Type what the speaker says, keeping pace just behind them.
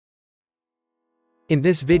In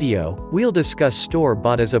this video, we'll discuss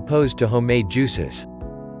store-bought as opposed to homemade juices.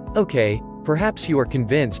 Okay, perhaps you are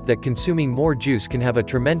convinced that consuming more juice can have a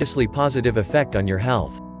tremendously positive effect on your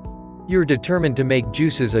health. You're determined to make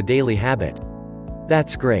juices a daily habit.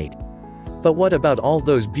 That's great. But what about all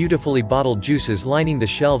those beautifully bottled juices lining the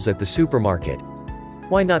shelves at the supermarket?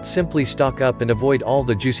 Why not simply stock up and avoid all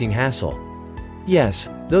the juicing hassle? Yes,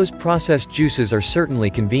 those processed juices are certainly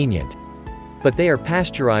convenient. But they are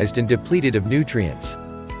pasteurized and depleted of nutrients.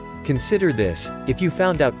 Consider this: if you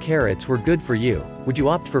found out carrots were good for you, would you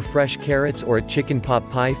opt for fresh carrots or a chicken pot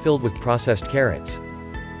pie filled with processed carrots?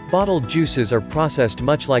 Bottled juices are processed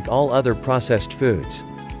much like all other processed foods.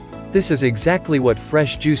 This is exactly what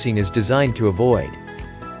fresh juicing is designed to avoid.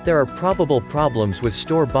 There are probable problems with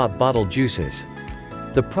store-bought bottled juices.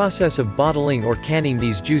 The process of bottling or canning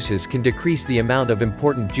these juices can decrease the amount of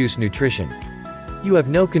important juice nutrition. You have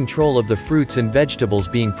no control of the fruits and vegetables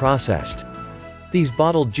being processed. These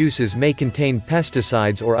bottled juices may contain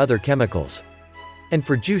pesticides or other chemicals. And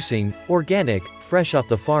for juicing, organic, fresh off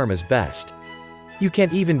the farm is best. You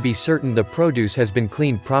can't even be certain the produce has been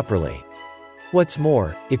cleaned properly. What's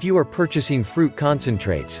more, if you are purchasing fruit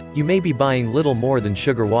concentrates, you may be buying little more than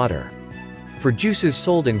sugar water. For juices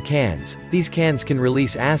sold in cans, these cans can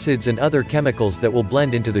release acids and other chemicals that will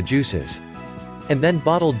blend into the juices. And then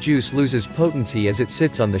bottled juice loses potency as it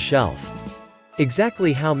sits on the shelf.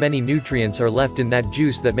 Exactly how many nutrients are left in that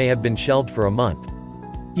juice that may have been shelved for a month?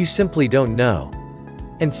 You simply don't know.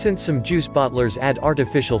 And since some juice bottlers add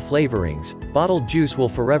artificial flavorings, bottled juice will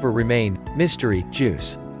forever remain mystery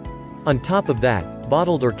juice. On top of that,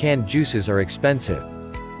 bottled or canned juices are expensive.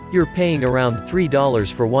 You're paying around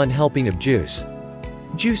 $3 for one helping of juice.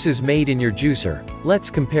 Juices made in your juicer. Let's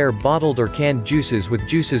compare bottled or canned juices with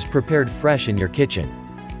juices prepared fresh in your kitchen.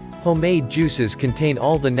 Homemade juices contain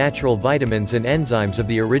all the natural vitamins and enzymes of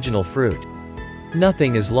the original fruit.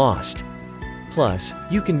 Nothing is lost. Plus,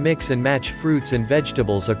 you can mix and match fruits and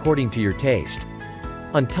vegetables according to your taste.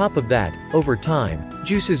 On top of that, over time,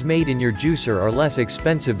 juices made in your juicer are less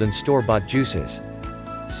expensive than store-bought juices.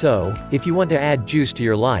 So, if you want to add juice to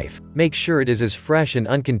your life, make sure it is as fresh and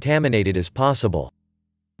uncontaminated as possible.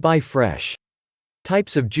 Buy fresh.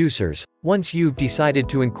 Types of juicers. Once you've decided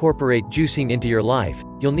to incorporate juicing into your life,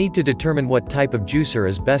 you'll need to determine what type of juicer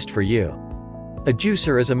is best for you. A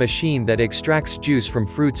juicer is a machine that extracts juice from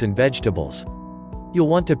fruits and vegetables. You'll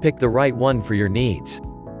want to pick the right one for your needs.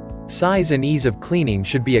 Size and ease of cleaning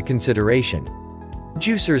should be a consideration.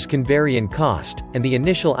 Juicers can vary in cost, and the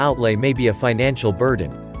initial outlay may be a financial burden.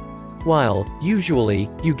 While, usually,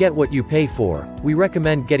 you get what you pay for, we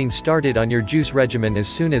recommend getting started on your juice regimen as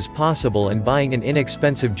soon as possible and buying an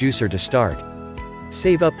inexpensive juicer to start.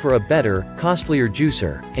 Save up for a better, costlier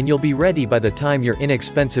juicer, and you'll be ready by the time your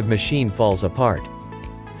inexpensive machine falls apart.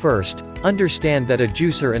 First, understand that a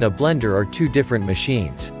juicer and a blender are two different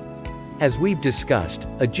machines. As we've discussed,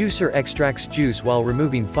 a juicer extracts juice while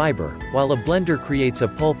removing fiber, while a blender creates a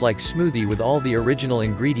pulp-like smoothie with all the original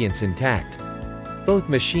ingredients intact. Both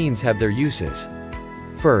machines have their uses.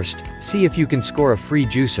 First, see if you can score a free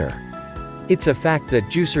juicer. It's a fact that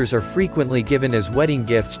juicers are frequently given as wedding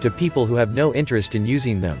gifts to people who have no interest in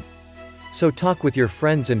using them. So talk with your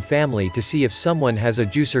friends and family to see if someone has a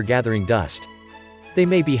juicer gathering dust. They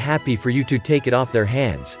may be happy for you to take it off their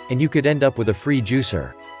hands, and you could end up with a free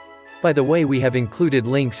juicer. By the way, we have included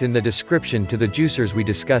links in the description to the juicers we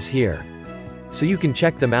discuss here, so you can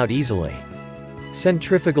check them out easily.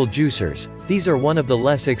 Centrifugal juicers. These are one of the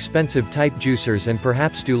less expensive type juicers and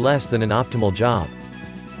perhaps do less than an optimal job.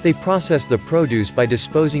 They process the produce by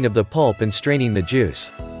disposing of the pulp and straining the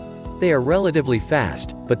juice. They are relatively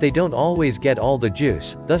fast, but they don't always get all the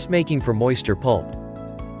juice, thus making for moister pulp.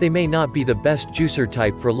 They may not be the best juicer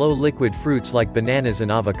type for low liquid fruits like bananas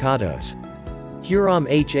and avocados. Hurom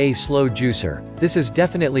HA Slow Juicer. This is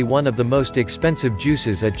definitely one of the most expensive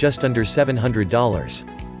juices at just under $700.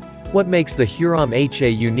 What makes the Hurom HA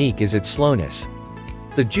unique is its slowness.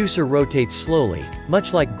 The juicer rotates slowly,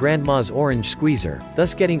 much like Grandma's orange squeezer,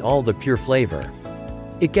 thus getting all the pure flavor.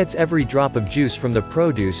 It gets every drop of juice from the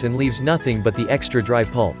produce and leaves nothing but the extra dry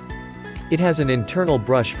pulp. It has an internal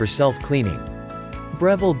brush for self-cleaning.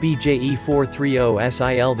 Breville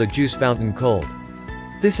BJE430SIL The Juice Fountain Cold.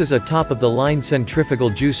 This is a top-of-the-line centrifugal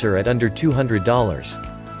juicer at under $200.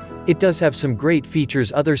 It does have some great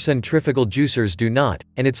features other centrifugal juicers do not,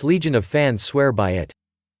 and its legion of fans swear by it.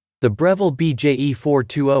 The Breville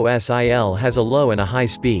BJE420SIL has a low and a high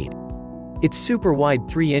speed. Its super wide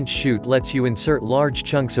 3-inch chute lets you insert large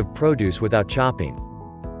chunks of produce without chopping.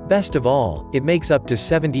 Best of all, it makes up to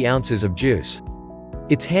 70 ounces of juice.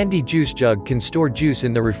 Its handy juice jug can store juice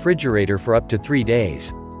in the refrigerator for up to 3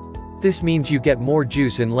 days. This means you get more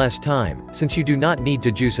juice in less time, since you do not need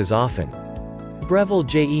to juice as often. Breville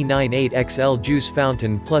JE98XL Juice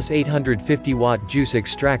Fountain Plus 850-watt Juice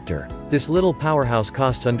Extractor. This little powerhouse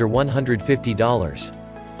costs under $150.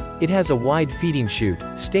 It has a wide feeding chute,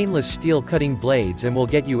 stainless steel cutting blades, and will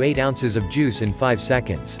get you 8 ounces of juice in 5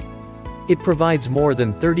 seconds. It provides more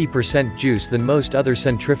than 30% juice than most other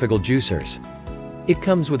centrifugal juicers. It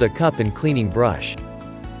comes with a cup and cleaning brush.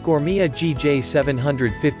 Gourmia GJ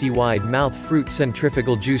 750 Wide Mouth Fruit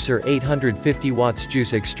Centrifugal Juicer 850 watts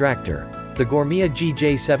Juice Extractor. The Gourmia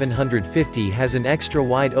GJ 750 has an extra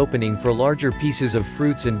wide opening for larger pieces of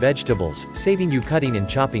fruits and vegetables, saving you cutting and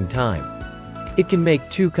chopping time. It can make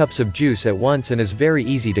 2 cups of juice at once and is very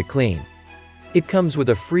easy to clean. It comes with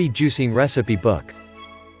a free juicing recipe book.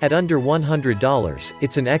 At under $100,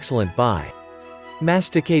 it's an excellent buy.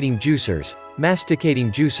 Masticating juicers,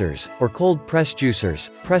 or cold-press juicers,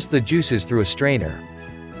 press the juices through a strainer.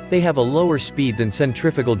 They have a lower speed than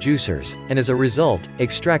centrifugal juicers, and as a result,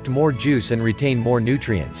 extract more juice and retain more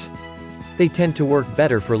nutrients. They tend to work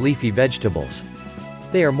better for leafy vegetables.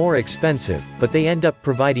 They are more expensive, but they end up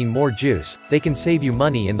providing more juice. They can save you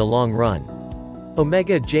money in the long run.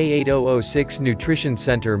 Omega J8006 Nutrition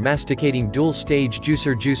Center Masticating Dual Stage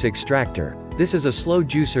Juicer Juice Extractor. This is a slow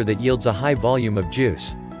juicer that yields a high volume of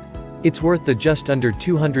juice. It's worth the just under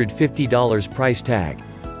 $250 price tag.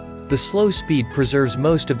 The slow speed preserves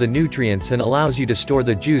most of the nutrients and allows you to store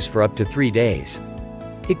the juice for up to 3 days.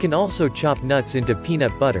 It can also chop nuts into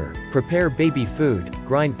peanut butter, prepare baby food,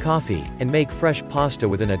 grind coffee, and make fresh pasta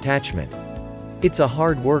with an attachment. It's a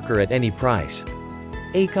hard worker at any price.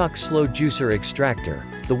 ACOC Slow Juicer Extractor.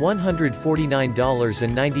 The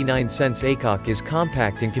 $149.99 ACOC is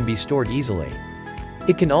compact and can be stored easily.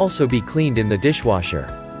 It can also be cleaned in the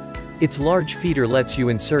dishwasher. Its large feeder lets you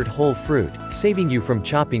insert whole fruit, saving you from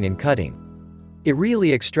chopping and cutting. It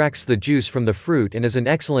really extracts the juice from the fruit and is an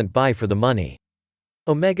excellent buy for the money.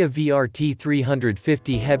 Omega VRT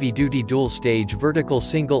 350 Heavy-Duty Dual-Stage Vertical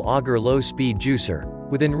Single Auger Low-Speed Juicer.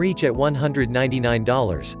 Within reach at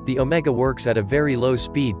 $199, the Omega works at a very low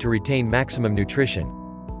speed to retain maximum nutrition.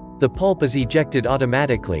 The pulp is ejected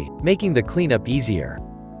automatically, making the cleanup easier.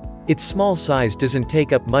 Its small size doesn't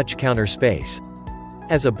take up much counter space.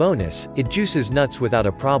 As a bonus, it juices nuts without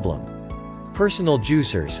a problem. Personal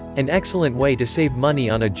juicers. An excellent way to save money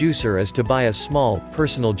on a juicer is to buy a small,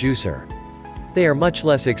 personal juicer. They are much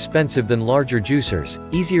less expensive than larger juicers,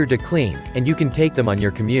 easier to clean, and you can take them on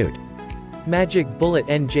your commute. Magic Bullet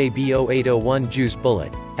NJB0801 Juice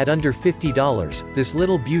Bullet. At under $50, this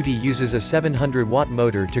little beauty uses a 700-watt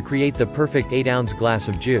motor to create the perfect 8-ounce glass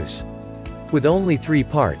of juice. With only 3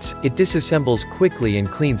 parts, it disassembles quickly and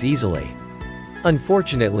cleans easily.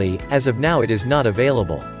 Unfortunately, as of now it is not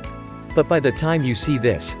available. But by the time you see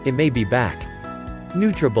this, it may be back.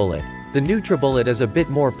 NutriBullet. The NutriBullet is a bit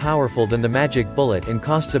more powerful than the Magic Bullet and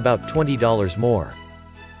costs about $20 more.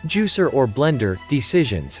 Juicer or blender.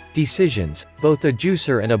 Decisions. Both a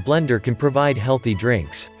juicer and a blender can provide healthy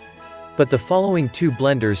drinks. But the following 2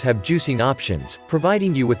 blenders have juicing options,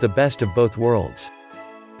 providing you with the best of both worlds.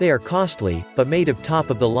 They are costly, but made of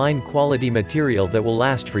top-of-the-line quality material that will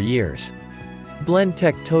last for years.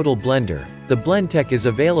 BlendTech Total Blender. The BlendTech is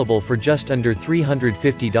available for just under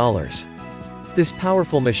 $350. This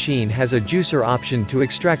powerful machine has a juicer option to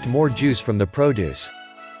extract more juice from the produce.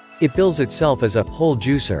 It bills itself as a whole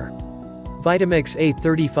juicer. Vitamix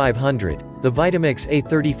A3500. The Vitamix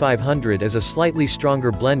A3500 is a slightly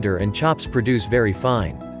stronger blender and chops produce very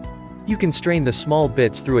fine. You can strain the small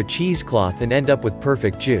bits through a cheesecloth and end up with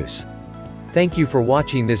perfect juice. Thank you for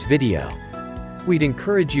watching this video. We'd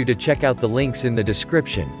encourage you to check out the links in the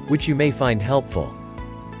description, which you may find helpful.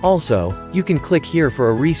 Also, you can click here for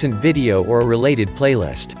a recent video or a related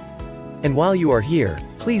playlist. And while you are here,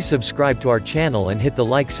 please subscribe to our channel and hit the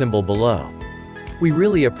like symbol below. We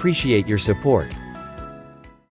really appreciate your support.